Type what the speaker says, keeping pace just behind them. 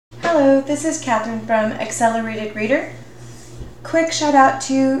Hello, this is Catherine from Accelerated Reader. Quick shout out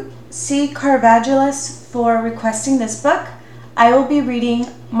to C. Carvajales for requesting this book. I will be reading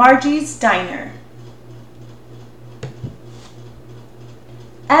Margie's Diner.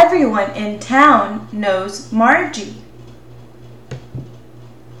 Everyone in town knows Margie.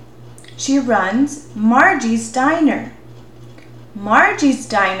 She runs Margie's Diner. Margie's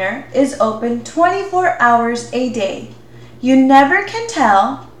Diner is open 24 hours a day. You never can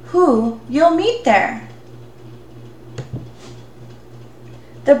tell who you'll meet there.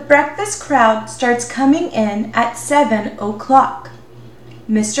 The breakfast crowd starts coming in at 7 o'clock.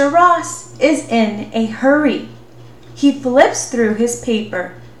 Mr. Ross is in a hurry. He flips through his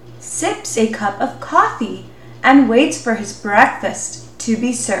paper, sips a cup of coffee, and waits for his breakfast to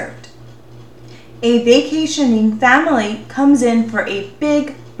be served. A vacationing family comes in for a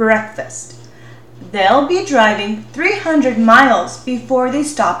big breakfast. They'll be driving 300 miles before they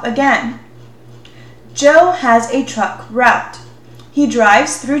stop again. Joe has a truck route. He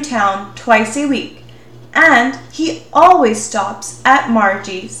drives through town twice a week, and he always stops at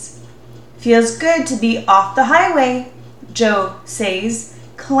Margie's. Feels good to be off the highway, Joe says,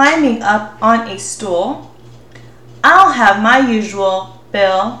 climbing up on a stool. I'll have my usual,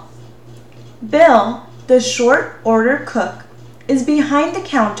 Bill. Bill, the short order cook, is behind the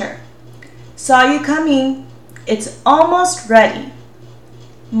counter. Saw you coming. It's almost ready.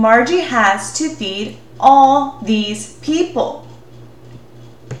 Margie has to feed all these people.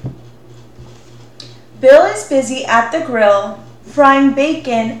 Bill is busy at the grill, frying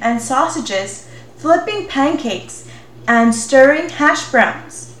bacon and sausages, flipping pancakes, and stirring hash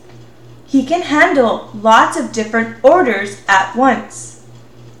browns. He can handle lots of different orders at once.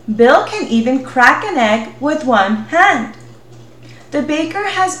 Bill can even crack an egg with one hand. The baker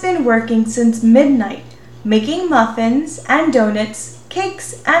has been working since midnight, making muffins and donuts,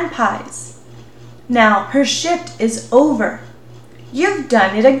 cakes and pies. Now her shift is over. You've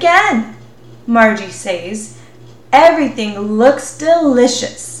done it again, Margie says. Everything looks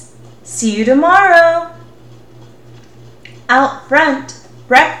delicious. See you tomorrow. Out front,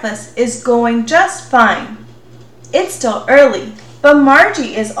 breakfast is going just fine. It's still early, but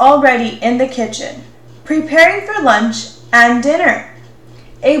Margie is already in the kitchen, preparing for lunch and dinner.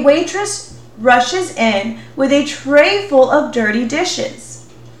 A waitress rushes in with a tray full of dirty dishes.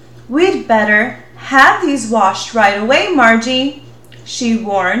 We'd better have these washed right away, Margie, she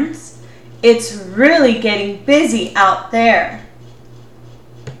warns. It's really getting busy out there.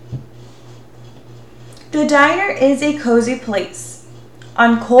 The diner is a cozy place.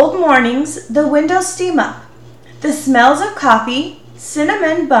 On cold mornings, the windows steam up. The smells of coffee,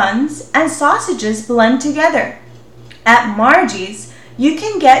 cinnamon buns, and sausages blend together. At Margie's, you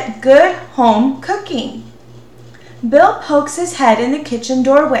can get good home cooking. Bill pokes his head in the kitchen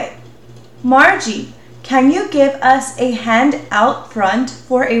doorway. Margie, can you give us a hand out front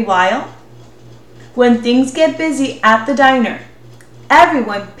for a while? When things get busy at the diner,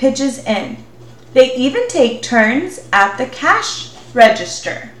 everyone pitches in. They even take turns at the cash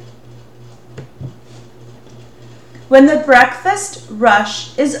register. When the breakfast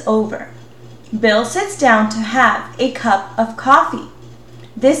rush is over, Bill sits down to have a cup of coffee.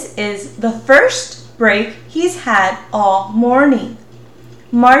 This is the first break he's had all morning.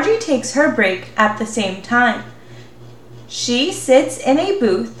 Margie takes her break at the same time. She sits in a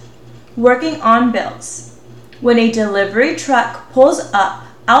booth working on bills. When a delivery truck pulls up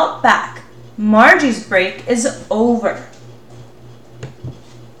out back, Margie's break is over.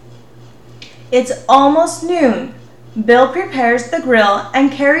 It's almost noon. Bill prepares the grill and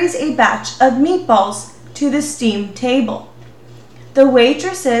carries a batch of meatballs to the steam table. The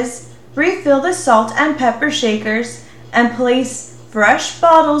waitresses refill the salt and pepper shakers and place fresh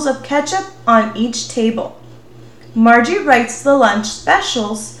bottles of ketchup on each table. Margie writes the lunch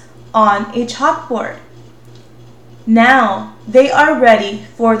specials on a chalkboard. Now they are ready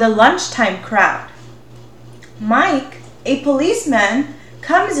for the lunchtime crowd. Mike, a policeman,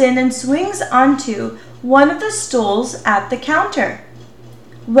 comes in and swings onto one of the stools at the counter.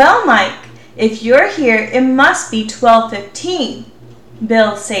 Well, Mike, if you're here, it must be 12:15,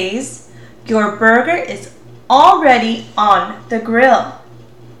 Bill says. Your burger is already on the grill.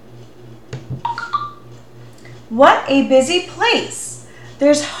 What a busy place.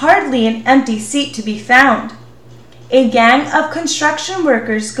 There's hardly an empty seat to be found. A gang of construction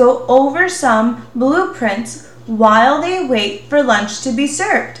workers go over some blueprints while they wait for lunch to be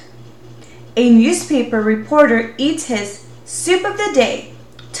served. A newspaper reporter eats his soup of the day,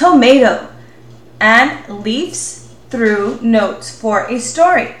 tomato, and leafs through notes for a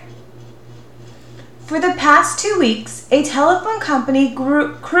story. For the past 2 weeks, a telephone company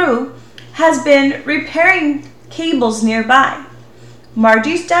crew has been repairing cables nearby.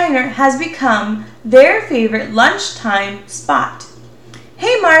 Margie's Diner has become their favorite lunchtime spot.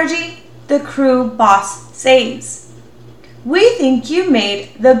 "Hey Margie," the crew boss says. "We think you made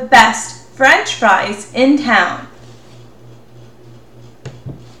the best French fries in town."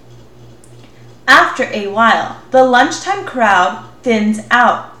 After a while, the lunchtime crowd thins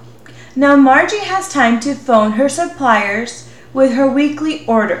out. Now Margie has time to phone her suppliers with her weekly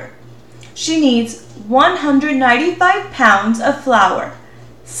order. She needs 195 pounds of flour,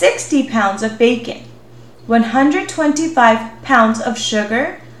 60 pounds of bacon, 125 pounds of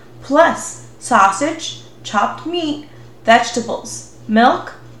sugar, plus sausage, chopped meat, vegetables,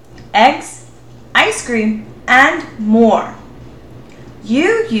 milk, eggs, ice cream, and more.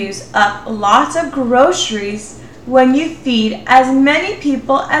 You use up lots of groceries when you feed as many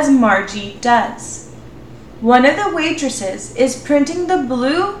people as Margie does. One of the waitresses is printing the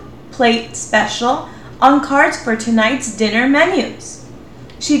blue plate special on cards for tonight's dinner menus.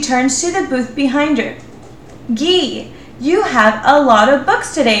 She turns to the booth behind her. "Gee, you have a lot of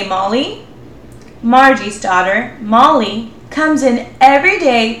books today, Molly." Margie's daughter, Molly, comes in every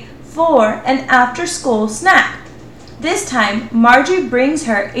day for an after-school snack. This time, Margie brings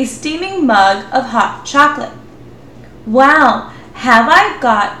her a steaming mug of hot chocolate. "Wow, have I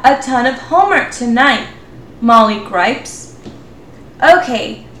got a ton of homework tonight," Molly gripes.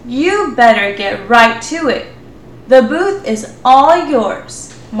 "Okay, you better get right to it. The booth is all yours,"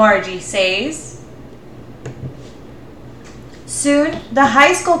 Margie says. Soon, the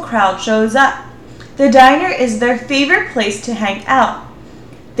high school crowd shows up. The diner is their favorite place to hang out.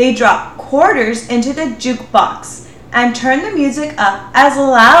 They drop quarters into the jukebox and turn the music up as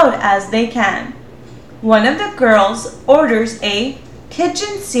loud as they can. One of the girls orders a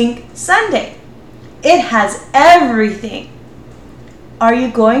kitchen sink sundae. It has everything. "Are you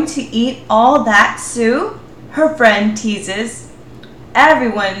going to eat all that, Sue?" her friend teases.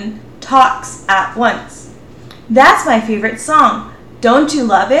 Everyone talks at once. "That's my favorite song. Don't you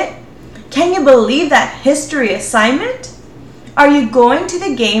love it? Can you believe that history assignment? Are you going to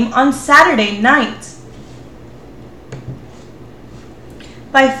the game on Saturday night?"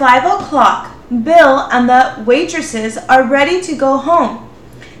 By 5 o'clock, Bill and the waitresses are ready to go home.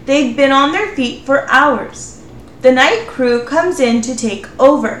 They've been on their feet for hours. The night crew comes in to take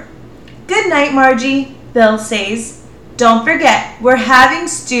over. "Good night, Margie," Bill says. "Don't forget, we're having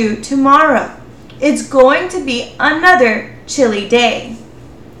stew tomorrow. It's going to be another chilly day."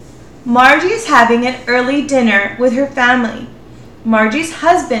 Margie is having an early dinner with her family. Margie's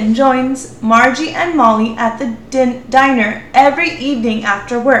husband joins Margie and Molly at the diner every evening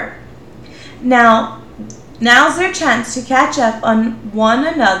after work. Now's their chance to catch up on one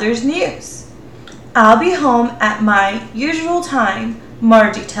another's news. "I'll be home at my usual time,"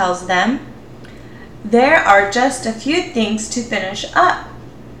 Margie tells them. "There are just a few things to finish up."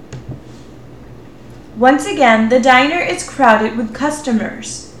 Once again, the diner is crowded with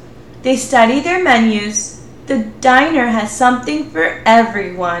customers. They study their menus. The diner has something for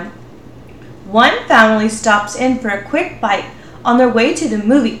everyone. One family stops in for a quick bite on their way to the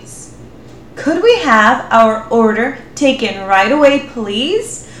movies. "Could we have our order taken right away,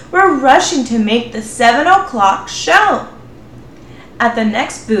 please? We're rushing to make the 7 o'clock show." At the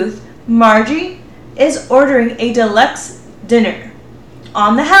next booth, Margie is ordering a deluxe dinner.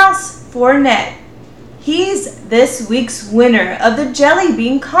 "On the house for Ned. He's this week's winner of the jelly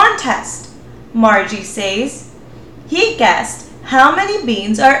bean contest," Margie says. "He guessed how many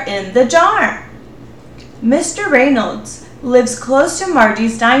beans are in the jar." Mr. Reynolds lives close to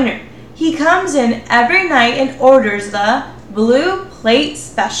Margie's diner. He comes in every night and orders the blue plate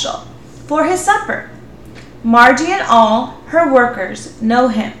special for his supper. Margie and all her workers know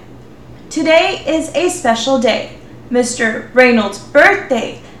him. Today is a special day, Mr. Reynolds'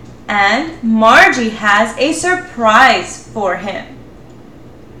 birthday, and Margie has a surprise for him.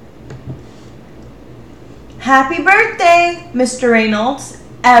 "Happy birthday, Mr. Reynolds,"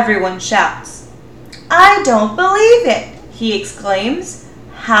 everyone shouts. "I don't believe it," he exclaims.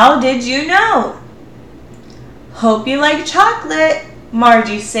 "How did you know?" "Hope you like chocolate,"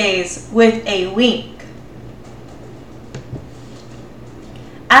 Margie says with a wink.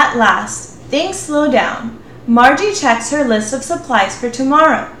 At last, things slow down. Margie checks her list of supplies for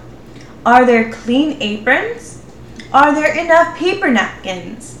tomorrow. Are there clean aprons? Are there enough paper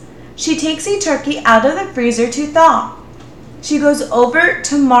napkins? She takes a turkey out of the freezer to thaw. She goes over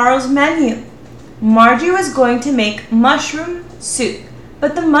tomorrow's menu. Margie was going to make mushroom soup,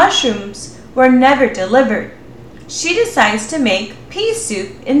 but the mushrooms were never delivered. She decides to make pea soup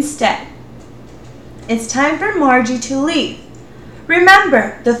instead. It's time for Margie to leave.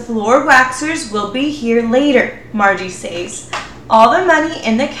 Remember, the floor waxers will be here later, Margie says. All the money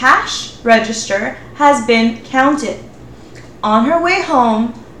in the cash register has been counted. On her way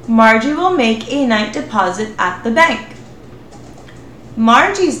home, Margie will make a night deposit at the bank.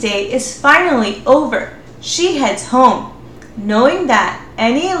 Margie's day is finally over. She heads home, knowing that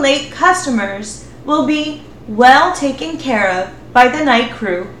any late customers will be well taken care of by the night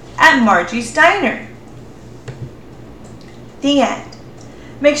crew at Margie's Diner. The end.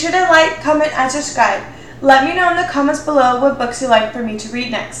 Make sure to like, comment, and subscribe. Let me know in the comments below what books you'd like for me to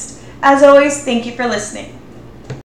read next. As always, thank you for listening.